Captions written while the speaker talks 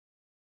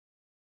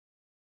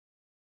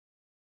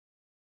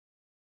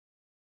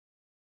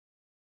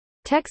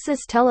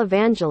Texas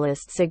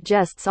televangelist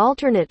suggests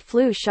alternate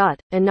flu shot,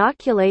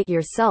 inoculate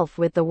yourself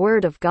with the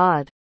Word of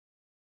God.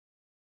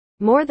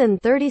 More than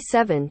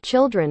 37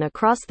 children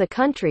across the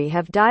country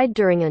have died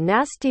during a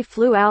nasty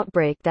flu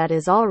outbreak that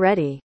is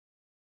already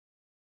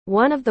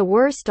one of the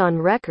worst on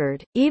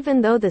record, even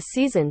though the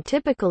season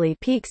typically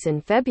peaks in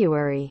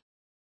February.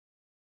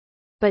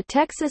 But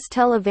Texas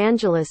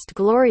televangelist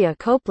Gloria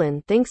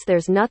Copeland thinks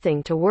there's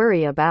nothing to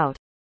worry about.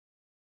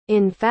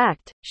 In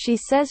fact, she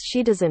says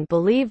she doesn't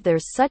believe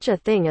there's such a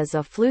thing as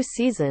a flu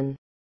season.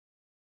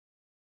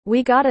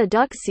 "We got a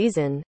duck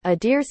season, a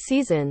deer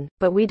season,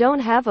 but we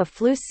don't have a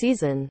flu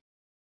season,"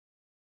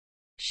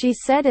 she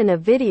said in a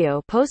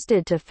video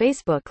posted to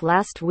Facebook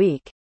last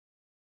week.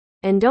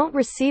 "And don't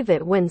receive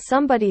it when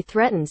somebody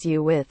threatens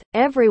you with,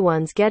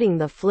 'Everyone's getting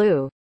the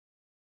flu.'"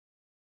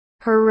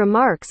 Her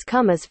remarks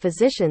come as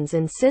physicians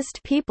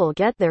insist people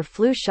get their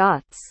flu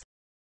shots,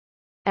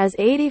 as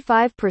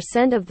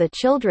 85% of the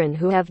children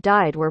who have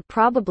died were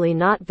probably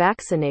not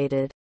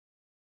vaccinated.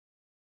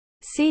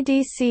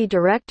 CDC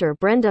Director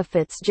Brenda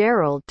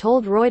Fitzgerald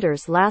told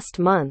Reuters last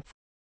month,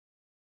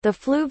 "The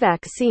flu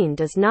vaccine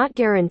does not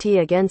guarantee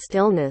against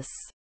illness.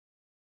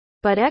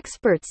 But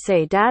experts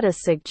say data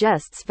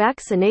suggests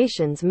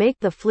vaccinations make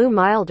the flu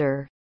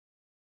milder."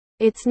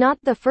 It's not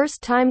the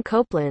first time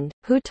Copeland,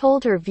 who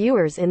told her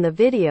viewers in the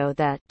video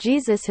that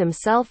Jesus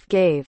himself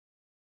gave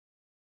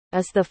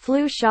us the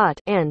flu shot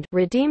and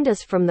redeemed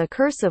us from the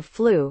curse of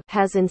flu,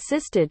 has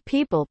insisted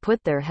people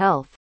put their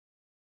health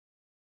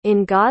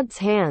in God's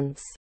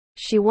hands.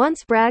 She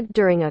once bragged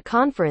during a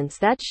conference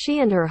that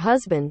she and her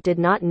husband did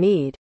not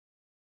need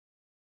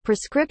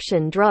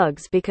prescription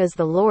drugs because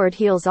the Lord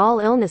heals all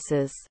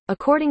illnesses,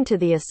 according to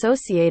the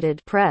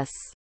Associated Press.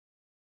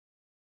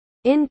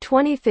 In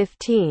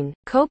 2015,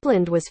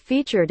 Copeland was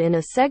featured in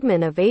a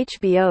segment of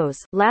HBO's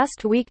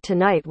Last Week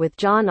Tonight with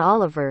John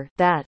Oliver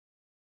that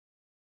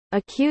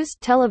accused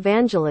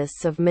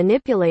televangelists of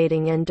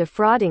manipulating and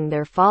defrauding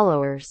their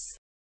followers.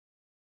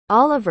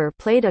 Oliver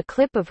played a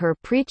clip of her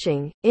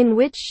preaching, in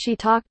which she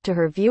talked to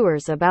her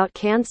viewers about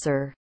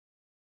cancer.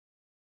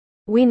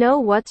 "We know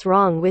what's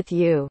wrong with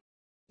you.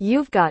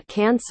 You've got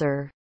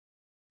cancer.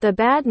 The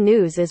bad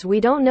news is we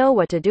don't know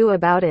what to do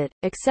about it,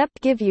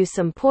 except give you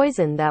some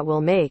poison that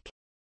will make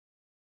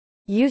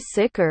you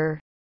sicker,"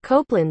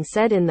 Copeland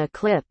said in the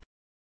clip.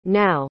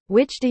 "Now,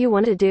 which do you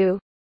want to do?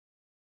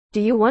 Do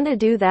you want to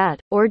do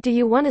that, or do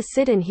you want to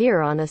sit in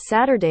here on a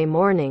Saturday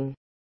morning,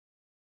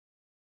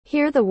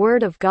 hear the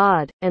Word of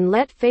God, and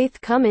let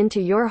faith come into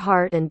your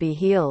heart and be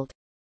healed?"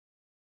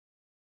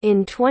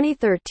 In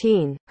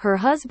 2013, her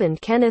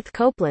husband Kenneth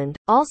Copeland,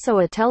 also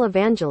a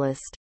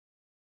televangelist,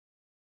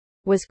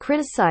 was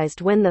criticized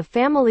when the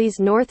family's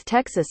North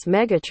Texas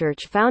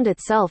megachurch found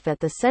itself at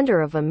the center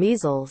of a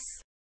measles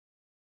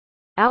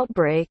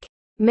outbreak.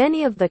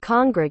 Many of the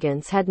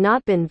congregants had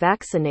not been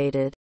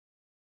vaccinated,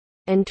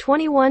 and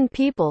 21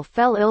 people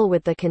fell ill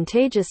with the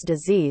contagious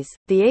disease,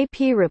 the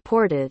AP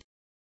reported.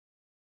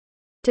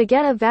 "To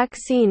get a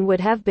vaccine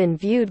would have been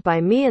viewed by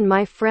me and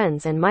my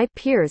friends and my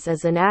peers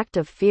as an act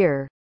of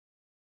fear.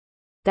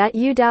 That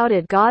you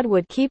doubted God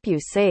would keep you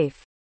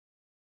safe.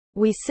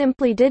 We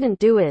simply didn't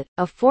do it,"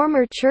 a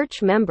former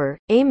church member,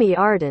 Amy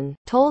Arden,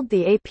 told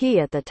the AP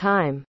at the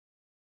time.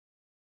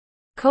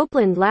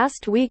 Copeland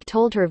last week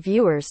told her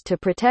viewers to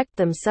protect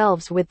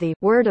themselves with the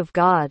Word of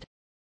God.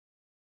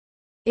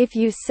 "If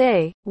you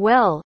say,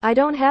 'Well, I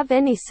don't have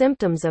any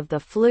symptoms of the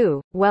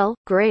flu,' well,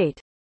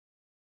 great.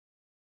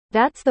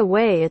 That's the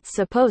way it's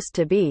supposed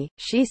to be,"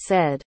 she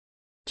said.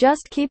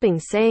 "Just keeping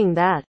saying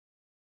that,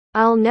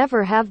 'I'll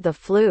never have the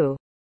flu.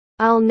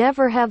 I'll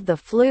never have the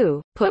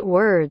flu,' put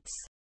words.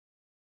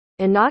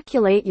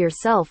 Inoculate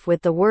yourself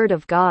with the Word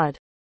of God."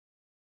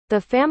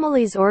 The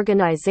family's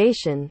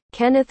organization,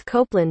 Kenneth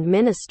Copeland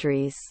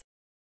Ministries,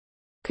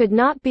 could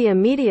not be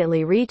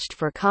immediately reached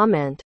for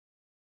comment.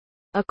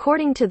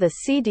 According to the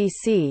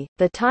CDC,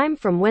 the time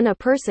from when a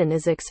person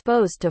is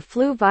exposed to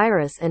flu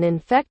virus and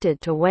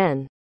infected to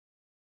when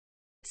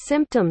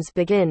symptoms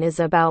begin is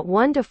about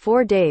 1 to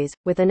 4 days,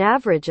 with an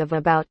average of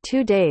about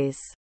 2 days.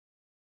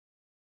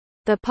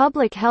 The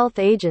Public Health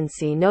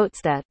Agency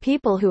notes that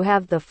people who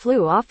have the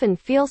flu often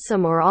feel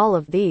some or all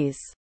of these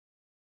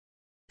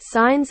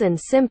signs and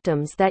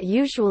symptoms that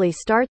usually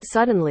start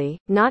suddenly,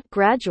 not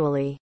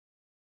gradually.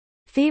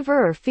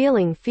 Fever or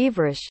feeling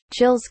feverish,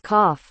 chills,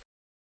 cough,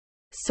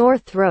 sore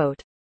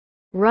throat,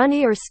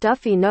 runny or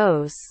stuffy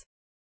nose,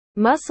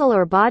 muscle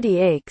or body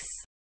aches,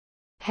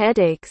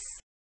 headaches,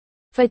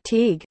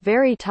 fatigue,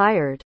 very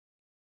tired.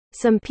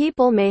 Some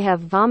people may have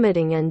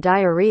vomiting and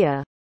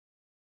diarrhea,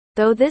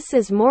 though this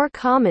is more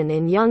common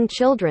in young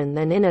children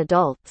than in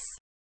adults.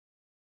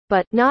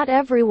 But not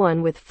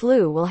everyone with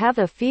flu will have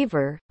a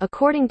fever,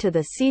 according to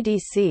the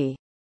CDC.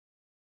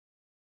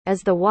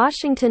 As the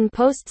Washington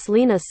Post's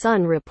Lena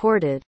Sun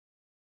reported,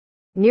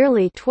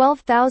 nearly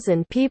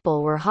 12,000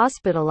 people were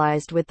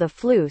hospitalized with the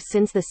flu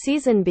since the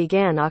season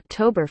began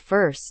October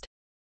 1.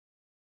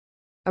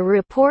 A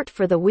report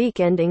for the week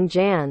ending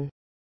Jan.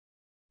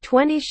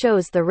 2020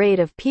 shows the rate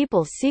of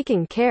people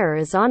seeking care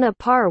is on a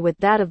par with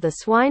that of the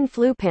swine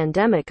flu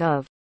pandemic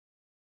of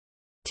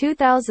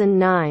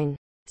 2009.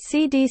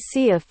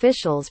 CDC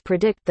officials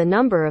predict the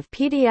number of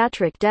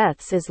pediatric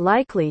deaths is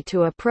likely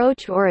to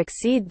approach or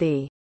exceed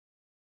the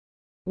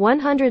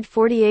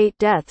 148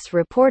 deaths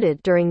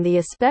reported during the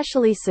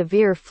especially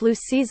severe flu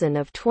season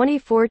of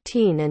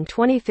 2014 and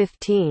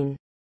 2015.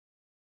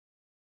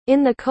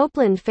 In the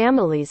Copeland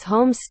family's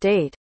home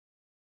state,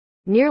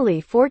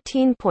 nearly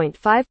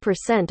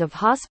 14.5% of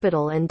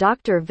hospital and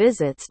doctor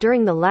visits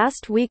during the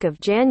last week of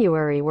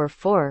January were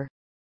for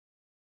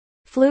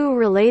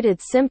flu-related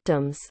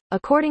symptoms,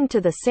 according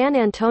to the San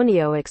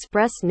Antonio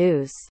Express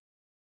News.